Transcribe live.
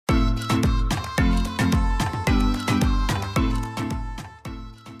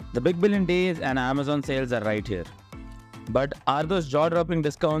The big billion days and Amazon sales are right here. But are those jaw-dropping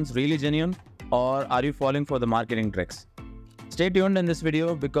discounts really genuine, or are you falling for the marketing tricks? Stay tuned in this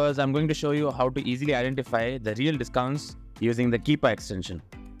video because I'm going to show you how to easily identify the real discounts using the Keepa extension.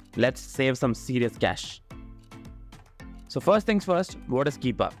 Let's save some serious cash. So first things first, what is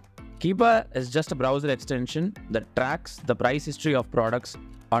Keepa? Keepa is just a browser extension that tracks the price history of products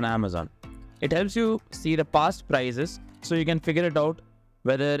on Amazon. It helps you see the past prices so you can figure it out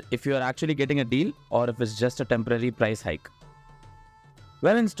whether if you are actually getting a deal or if it's just a temporary price hike.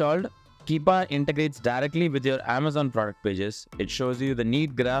 When installed, Keepa integrates directly with your Amazon product pages. It shows you the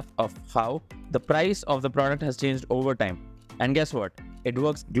neat graph of how the price of the product has changed over time. And guess what? It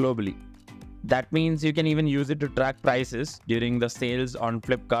works globally. That means you can even use it to track prices during the sales on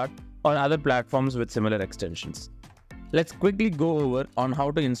Flipkart or other platforms with similar extensions. Let's quickly go over on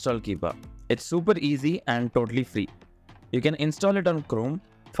how to install Keepa. It's super easy and totally free. You can install it on Chrome,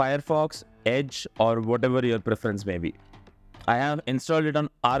 Firefox, Edge, or whatever your preference may be. I have installed it on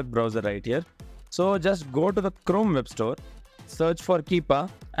Arc browser right here. So just go to the Chrome web store, search for Keepa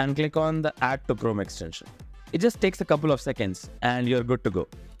and click on the Add to Chrome extension. It just takes a couple of seconds and you're good to go.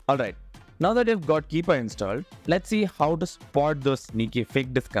 Alright, now that you've got Keepa installed, let's see how to spot those sneaky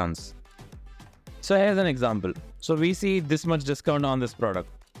fake discounts. So here's an example. So we see this much discount on this product.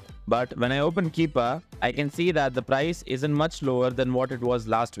 But when I open Keepa, I can see that the price isn't much lower than what it was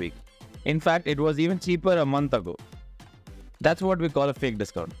last week. In fact, it was even cheaper a month ago. That's what we call a fake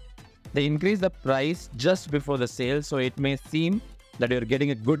discount. They increase the price just before the sale, so it may seem that you're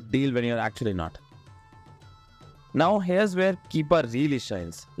getting a good deal when you're actually not. Now here's where Keepa really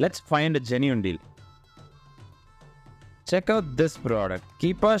shines. Let's find a genuine deal. Check out this product.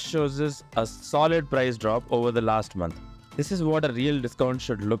 Keepa shows us a solid price drop over the last month. This is what a real discount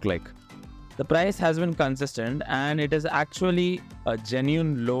should look like. The price has been consistent and it is actually a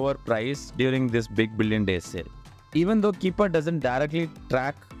genuine lower price during this big billion days sale. Even though Keepa doesn't directly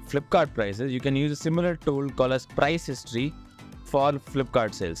track Flipkart prices, you can use a similar tool called as Price History for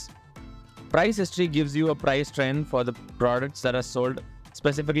Flipkart sales. Price History gives you a price trend for the products that are sold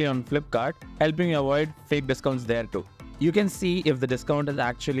specifically on Flipkart, helping you avoid fake discounts there too. You can see if the discount is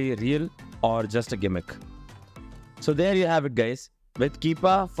actually real or just a gimmick. So there you have it, guys. With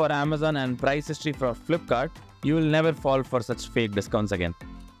Keepa for Amazon and Price History for Flipkart, you will never fall for such fake discounts again.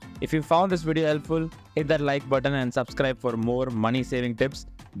 If you found this video helpful, hit that like button and subscribe for more money saving tips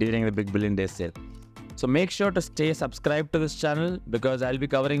during the big billion days sale. So make sure to stay subscribed to this channel because I'll be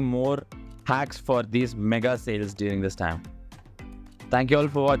covering more hacks for these mega sales during this time. Thank you all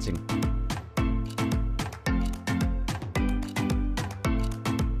for watching.